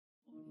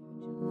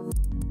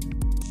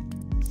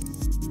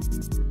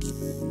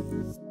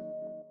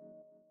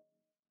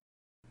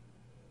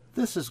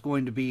This is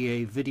going to be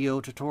a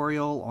video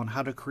tutorial on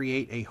how to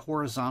create a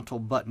horizontal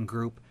button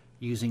group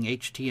using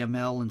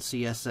HTML and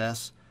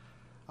CSS.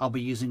 I'll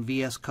be using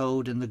VS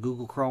Code in the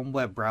Google Chrome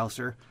web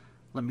browser.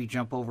 Let me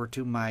jump over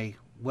to my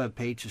web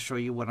page to show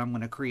you what I'm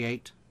going to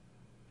create.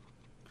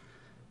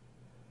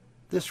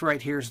 This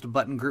right here is the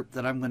button group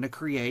that I'm going to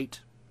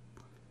create.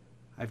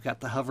 I've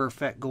got the hover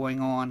effect going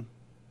on,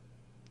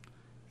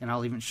 and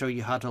I'll even show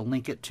you how to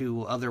link it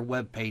to other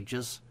web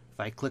pages. If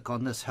I click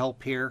on this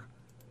help here,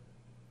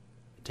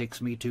 it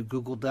takes me to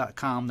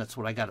google.com. That's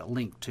what I got it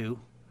linked to.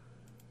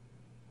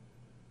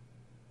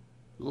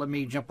 Let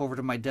me jump over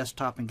to my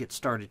desktop and get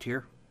started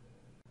here.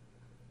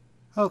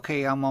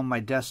 Okay, I'm on my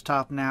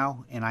desktop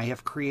now, and I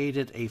have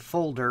created a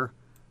folder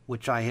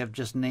which I have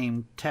just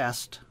named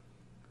Test.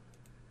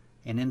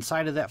 And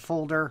inside of that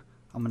folder,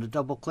 I'm going to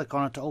double click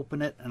on it to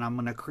open it, and I'm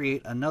going to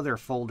create another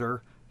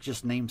folder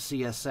just named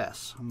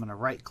CSS. I'm going to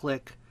right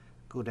click,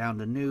 go down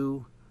to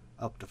New,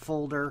 up to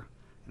Folder,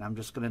 and I'm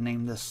just going to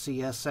name this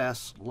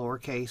CSS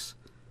lowercase,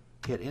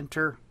 hit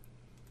enter.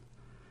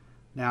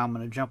 Now I'm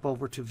going to jump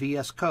over to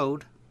VS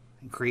Code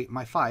and create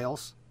my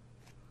files.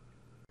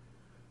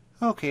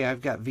 Okay,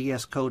 I've got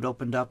VS Code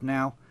opened up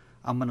now.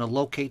 I'm going to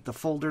locate the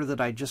folder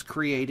that I just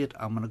created.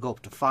 I'm going to go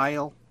up to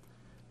File,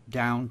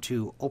 down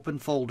to Open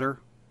Folder.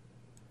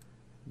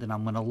 Then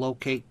I'm going to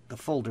locate the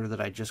folder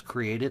that I just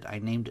created. I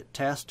named it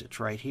Test. It's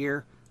right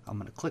here. I'm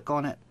going to click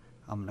on it.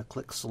 I'm going to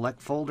click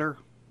Select Folder.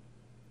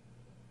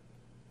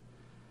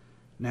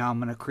 Now I'm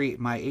going to create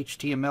my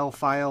HTML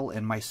file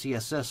and my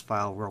CSS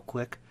file real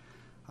quick.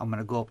 I'm going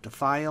to go up to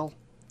File,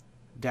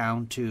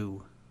 down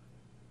to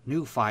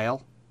New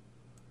File.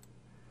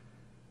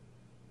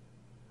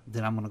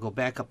 Then I'm going to go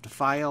back up to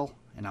File,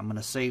 and I'm going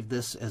to save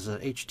this as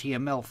an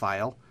HTML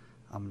file.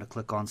 I'm going to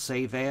click on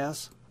Save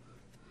As,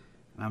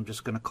 and I'm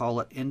just going to call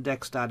it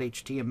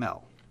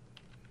index.html.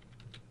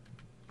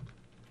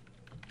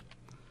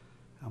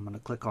 I'm going to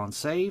click on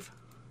Save.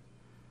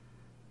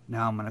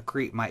 Now I'm going to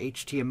create my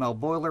HTML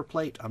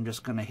boilerplate. I'm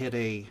just going to hit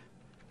a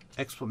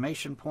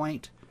exclamation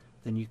point.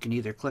 Then you can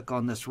either click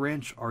on this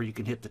wrench or you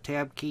can hit the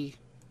Tab key.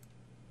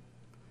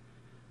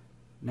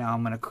 Now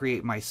I'm going to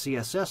create my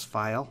CSS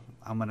file.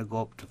 I'm going to go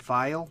up to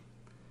File,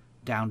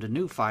 down to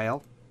New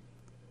File.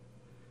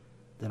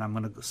 Then I'm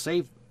going to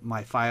save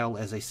my file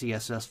as a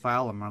CSS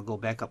file. I'm going to go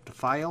back up to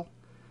File,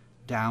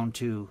 down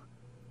to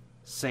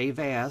Save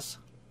As,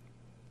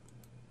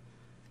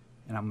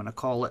 and I'm going to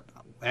call it,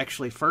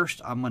 actually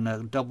first I'm going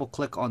to double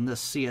click on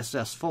this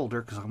CSS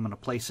folder because I'm going to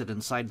place it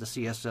inside the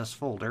CSS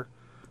folder.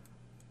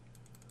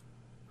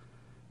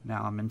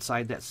 Now I'm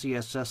inside that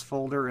CSS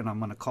folder, and I'm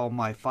going to call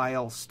my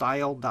file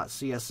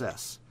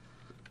style.css.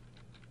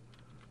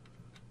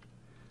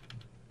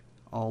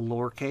 All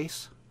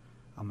lowercase.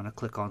 I'm going to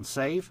click on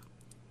Save.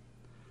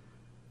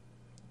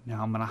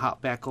 Now I'm going to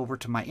hop back over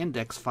to my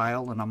index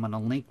file, and I'm going to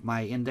link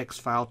my index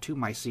file to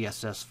my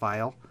CSS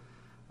file.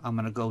 I'm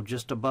going to go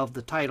just above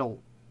the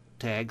title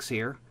tags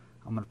here.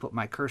 I'm going to put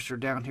my cursor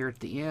down here at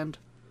the end.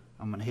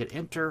 I'm going to hit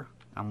enter.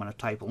 I'm going to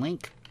type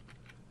link,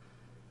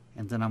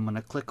 and then I'm going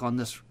to click on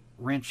this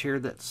wrench here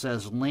that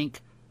says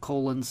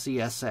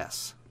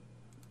link:CSS.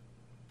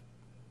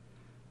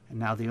 And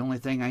now the only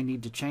thing I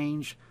need to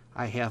change,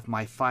 I have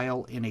my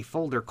file in a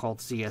folder called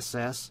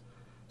CSS.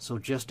 So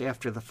just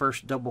after the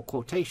first double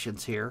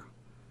quotations here,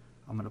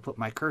 I'm going to put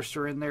my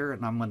cursor in there,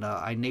 and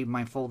I name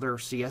my folder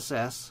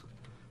CSS,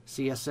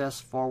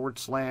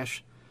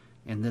 CSS/,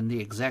 and then the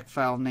exact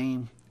file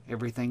name.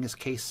 Everything is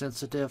case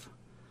sensitive.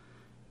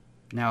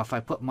 Now if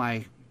I put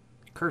my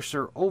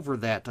cursor over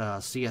that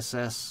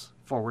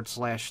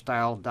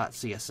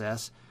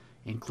CSS/style.css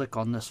and click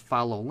on this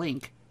follow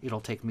link,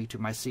 it'll take me to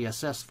my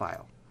CSS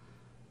file,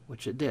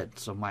 which it did.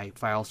 So my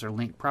files are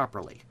linked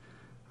properly.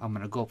 I'm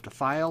going to go up to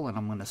File, and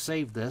I'm going to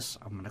save this.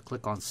 I'm going to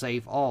click on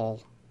Save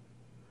All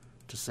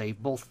to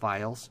save both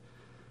files.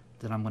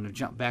 Then I'm going to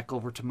jump back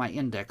over to my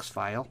index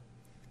file.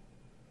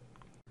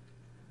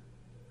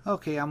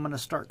 Okay, I'm going to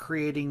start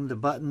creating the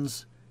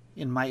buttons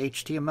in my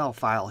HTML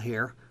file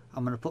here.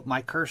 I'm going to put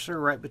my cursor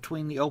right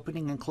between the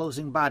opening and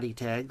closing body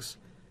tags,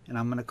 and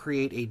I'm going to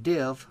create a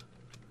div.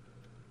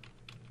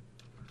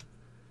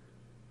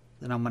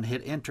 Then I'm going to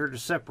hit enter to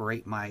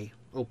separate my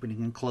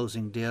opening and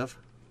closing div.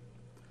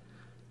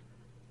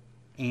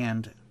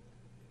 And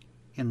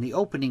in the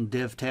opening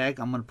div tag,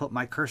 I'm going to put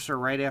my cursor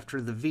right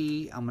after the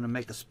V. I'm going to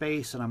make a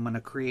space, and I'm going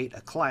to create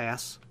a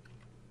class.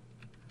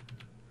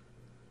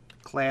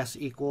 Class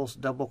equals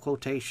double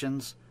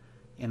quotations,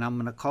 and I'm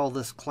going to call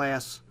this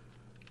class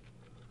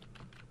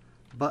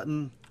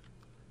button-gp,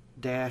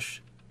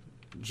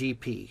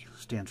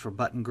 stands for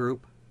button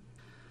group.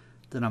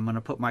 Then I'm going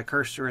to put my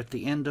cursor at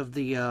the end of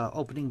the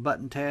opening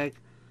button tag.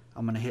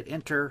 I'm going to hit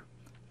enter,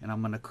 and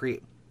I'm going to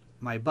create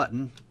my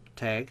button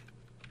tag.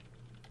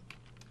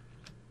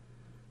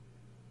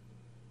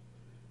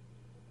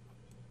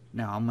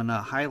 Now I'm going to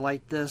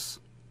highlight this,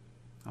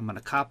 I'm going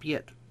to copy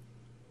it,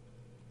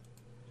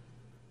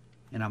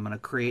 and I'm going to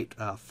create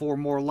 4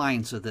 more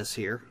lines of this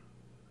here.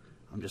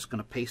 I'm just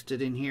going to paste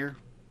it in here.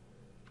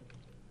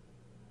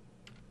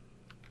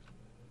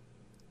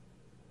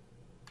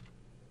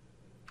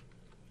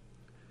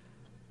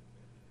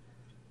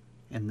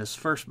 And this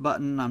first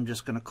button I'm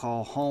just going to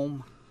call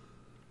Home.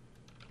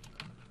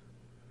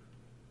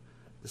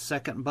 The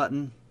second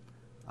button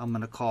I'm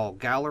going to call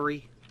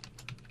Gallery.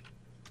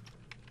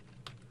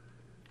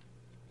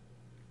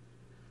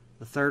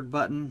 The third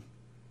button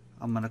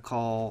I'm going to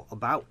call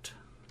About.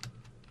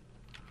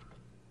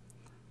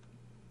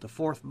 The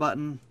fourth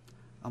button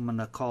I'm going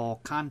to call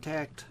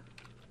Contact.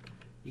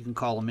 You can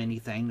call them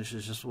anything. This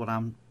is just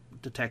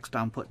the text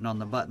I'm putting on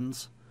the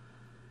buttons.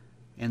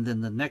 And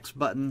then the next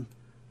button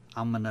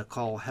I'm going to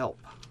call Help.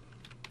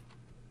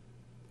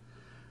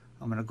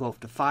 I'm going to go up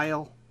to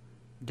File,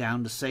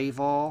 down to Save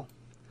All.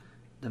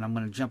 Then I'm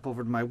going to jump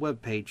over to my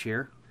web page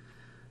here.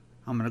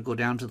 I'm going to go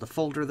down to the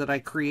folder that I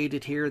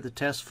created here, the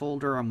test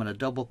folder. I'm going to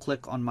double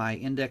click on my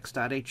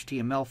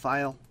index.html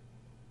file.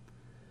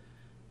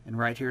 And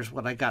right here's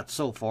what I got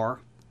so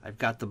far. I've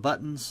got the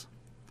buttons,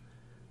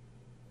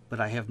 but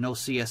I have no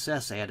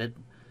CSS added.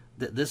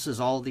 This is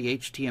all the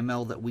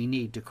HTML that we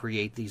need to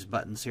create these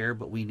buttons here,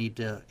 but we need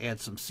to add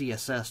some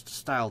CSS to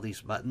style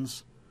these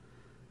buttons.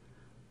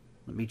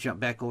 Let me jump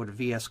back over to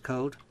VS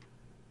Code.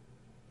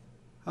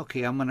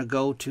 Okay, I'm going to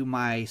go to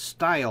my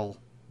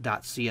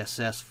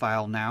style.css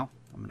file now.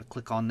 I'm going to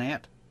click on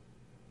that.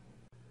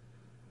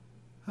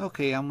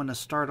 Okay, I'm going to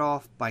start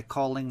off by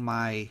calling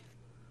my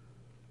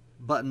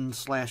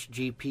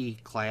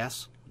button/gp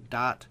class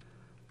dot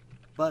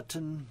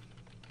button/gp,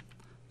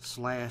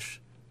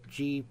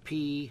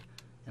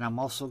 and I'm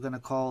also going to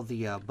call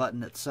the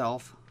button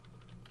itself.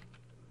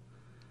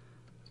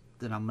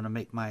 Then I'm going to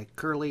make my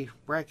curly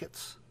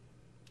brackets.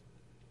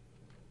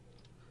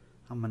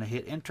 I'm going to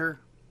hit enter,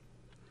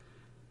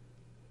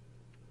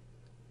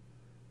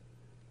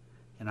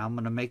 and I'm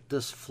going to make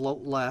this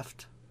float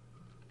left,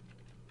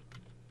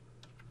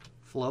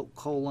 float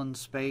colon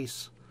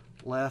space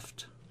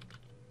left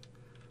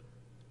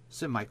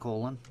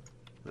semicolon,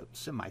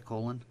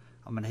 semicolon.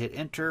 I'm going to hit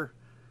enter.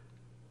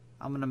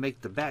 I'm going to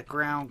make the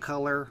background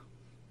color,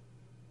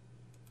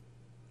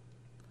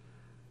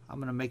 I'm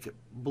going to make it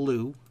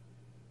blue.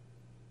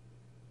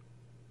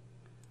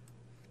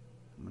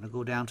 I'm going to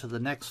go down to the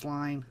next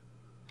line.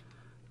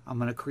 I'm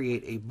going to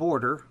create a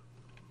border,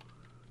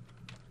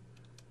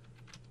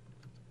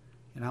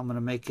 and I'm going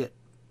to make it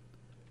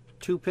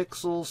 2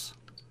 pixels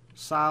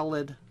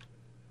solid,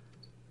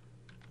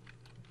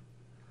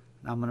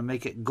 and I'm going to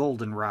make it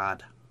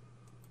goldenrod.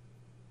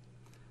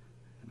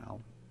 And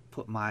I'll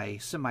put my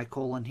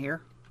semicolon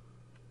here.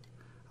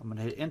 I'm going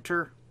to hit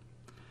enter.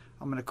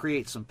 I'm going to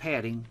create some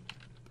padding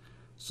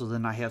so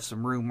then I have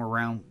some room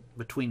around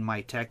between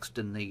my text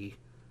and the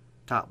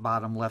top,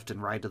 bottom, left,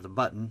 and right of the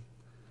button.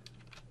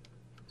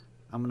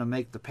 I'm going to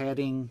make the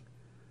padding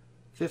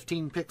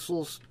 15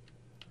 pixels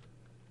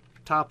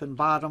top and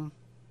bottom,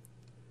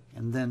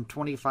 and then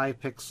 25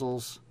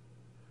 pixels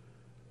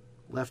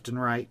left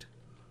and right.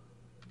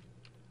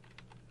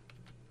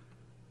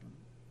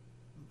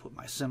 Put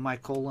my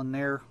semicolon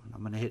there.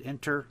 I'm going to hit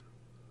enter.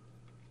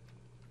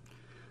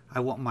 I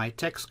want my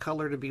text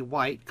color to be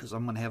white because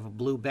I'm going to have a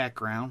blue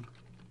background.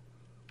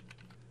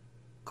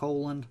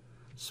 Colon,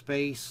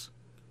 space,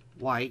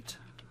 white,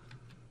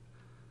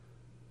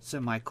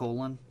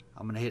 semicolon.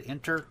 I'm going to hit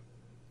enter.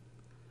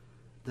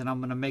 Then I'm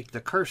going to make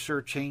the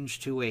cursor change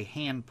to a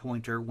hand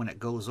pointer when it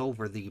goes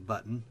over the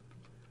button.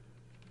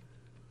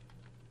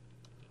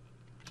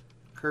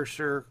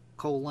 Cursor,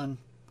 colon,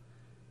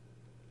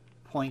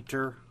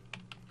 pointer,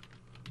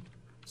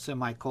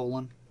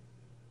 semicolon.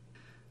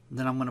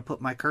 Then I'm going to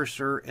put my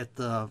cursor at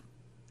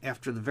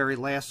after the very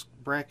last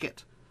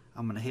bracket.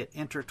 I'm going to hit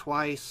enter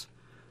twice.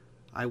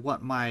 I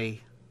want to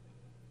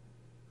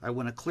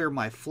clear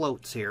my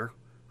floats here.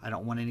 I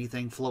don't want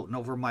anything floating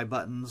over my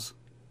buttons.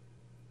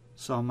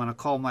 So I'm going to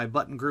call my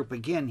button group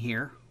again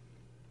here,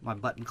 my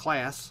button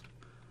class,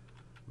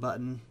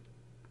 button/gp,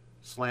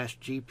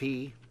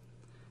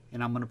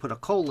 and I'm going to put a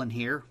colon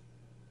here,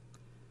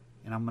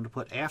 and I'm going to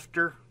put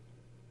after,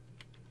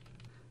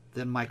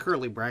 then my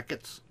curly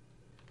brackets,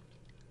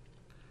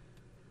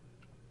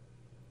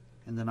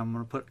 and then I'm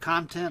going to put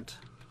content,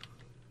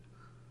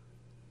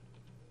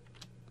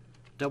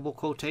 double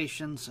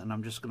quotations, and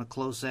I'm just going to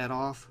close that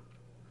off.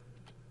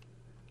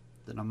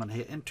 Then I'm going to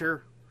hit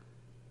enter.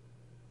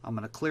 I'm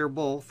going to clear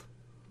both,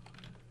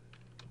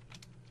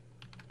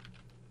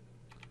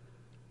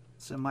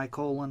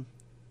 semicolon,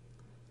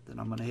 then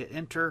I'm going to hit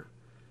enter,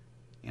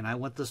 and I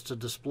want this to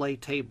display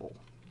table.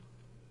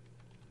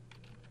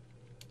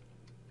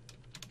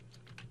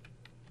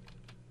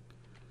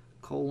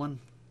 Colon.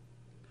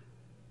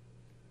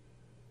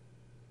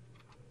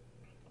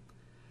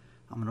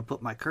 I'm going to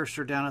put my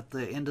cursor down at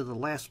the end of the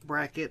last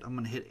bracket. I'm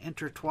going to hit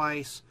enter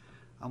twice.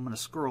 I'm going to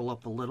scroll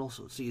up a little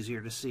so it's easier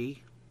to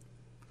see.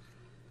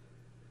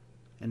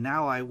 And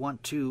now I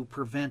want to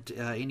prevent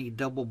any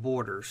double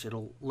borders.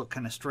 It'll look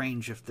kind of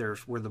strange if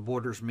there's where the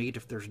borders meet,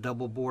 if there's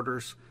double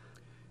borders.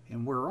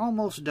 And we're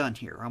almost done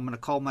here. I'm going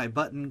to call my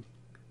button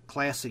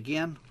class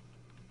again,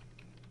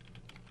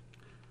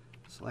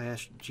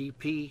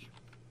 /gp,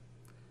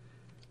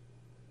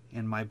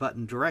 and my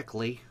button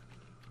directly.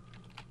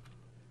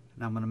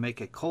 And I'm going to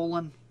make a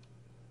colon,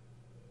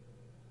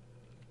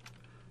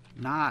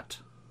 not,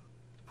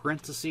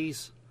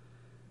 parentheses,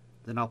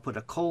 then I'll put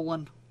a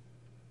colon,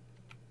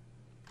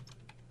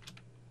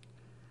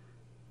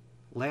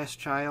 last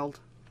child,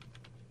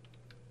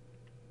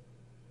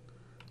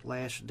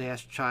 /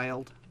 dash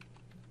child,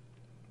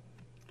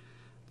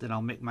 then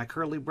I'll make my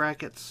curly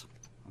brackets.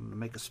 I'm going to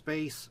make a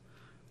space,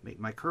 make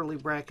my curly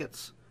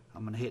brackets,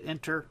 I'm going to hit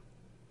enter,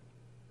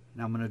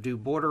 and I'm going to do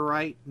border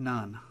right,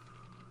 none.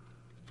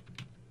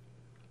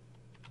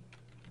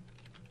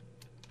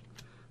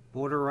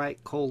 Border right,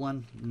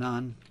 colon,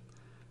 none,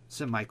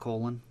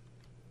 semicolon.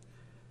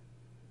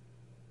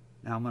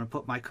 Now I'm going to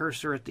put my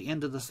cursor at the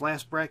end of this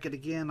last bracket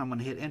again. I'm going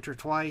to hit enter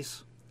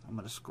twice. I'm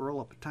going to scroll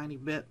up a tiny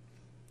bit.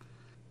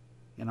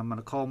 And I'm going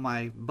to call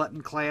my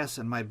button class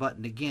and my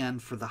button again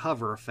for the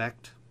hover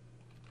effect.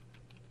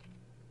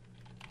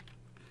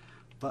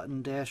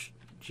 Button dash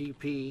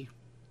GP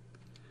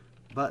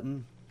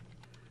button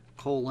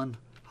colon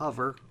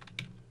hover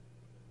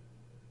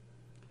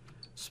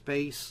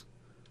space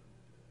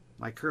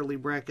my curly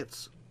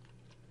brackets.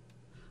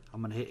 I'm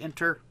going to hit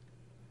enter,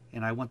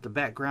 and I want the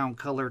background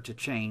color to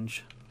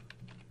change.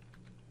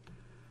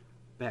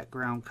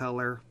 Background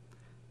color,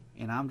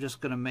 and I'm just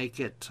going to make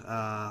it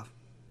a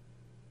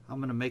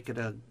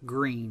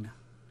green.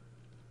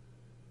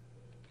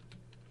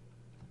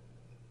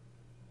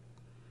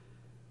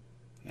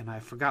 And I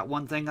forgot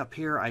one thing up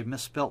here. I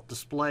misspelt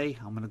display.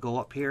 I'm going to go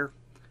up here.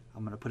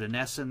 I'm going to put an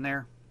S in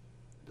there.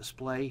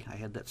 Display. I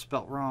had that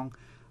spelt wrong.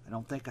 I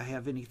don't think I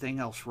have anything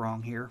else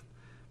wrong here.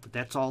 But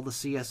that's all the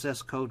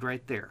CSS code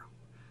right there.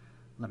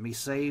 Let me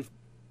save.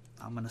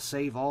 I'm going to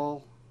save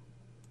all.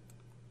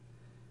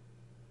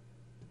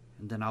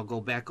 And then I'll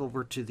go back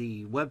over to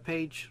the web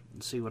page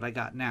and see what I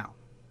got now.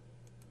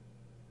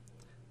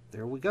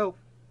 There we go.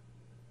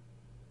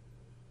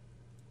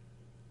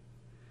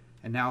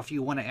 And now if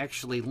you want to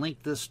actually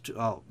link this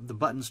to the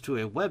buttons to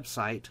a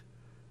website,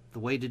 the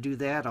way to do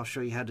that, I'll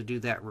show you how to do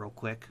that real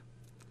quick.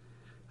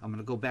 I'm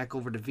going to go back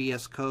over to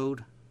VS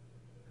Code.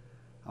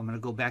 I'm going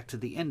to go back to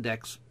the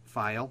index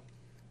file.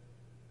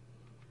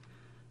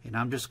 And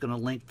I'm just going to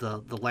link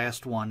the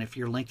last one. If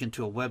you're linking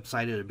to a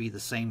website, it'll be the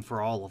same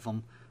for all of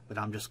them. But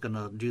I'm just going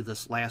to do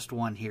this last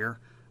one here.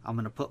 I'm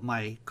going to put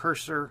my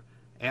cursor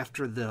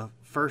after the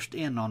first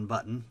in on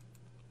button,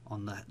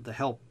 on the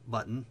help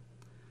button.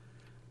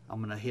 I'm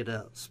going to hit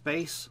a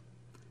space,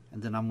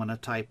 and then I'm going to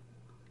type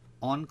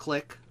on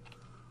click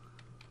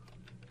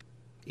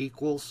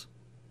equals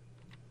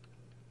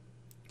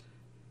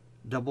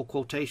double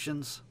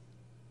quotations,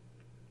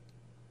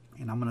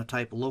 and I'm going to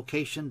type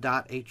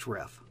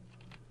location.href.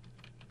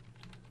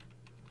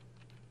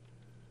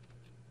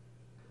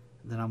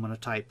 Then I'm going to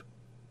type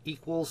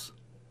equals,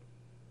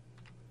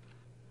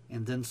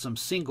 and then some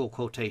single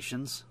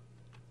quotations.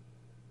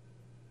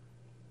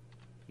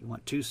 You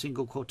want 2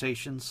 single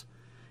quotations,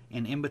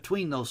 and in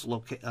between those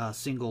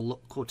single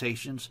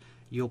quotations,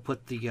 you'll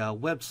put the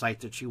website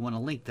that you want to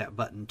link that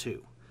button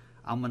to.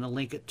 I'm going to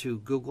link it to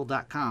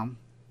google.com.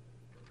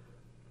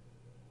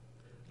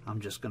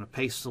 I'm just going to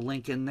paste the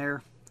link in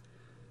there.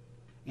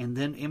 And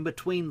then in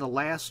between the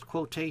last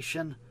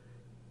quotation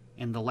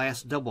and the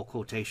last double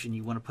quotation,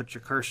 you want to put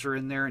your cursor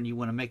in there and you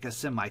want to make a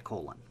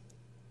semicolon.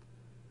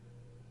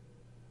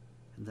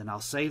 And then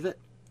I'll save it.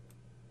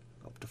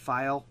 Up to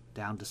File,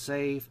 down to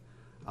Save.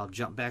 I'll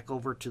jump back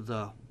over to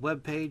the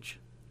web page.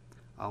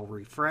 I'll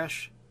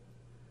refresh.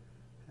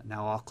 And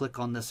now I'll click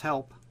on this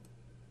help,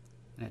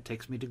 and it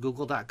takes me to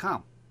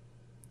google.com.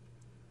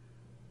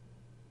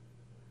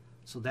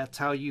 So that's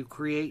how you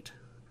create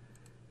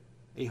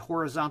a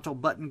horizontal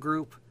button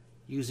group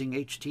using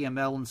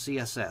HTML and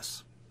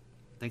CSS.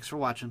 Thanks for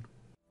watching.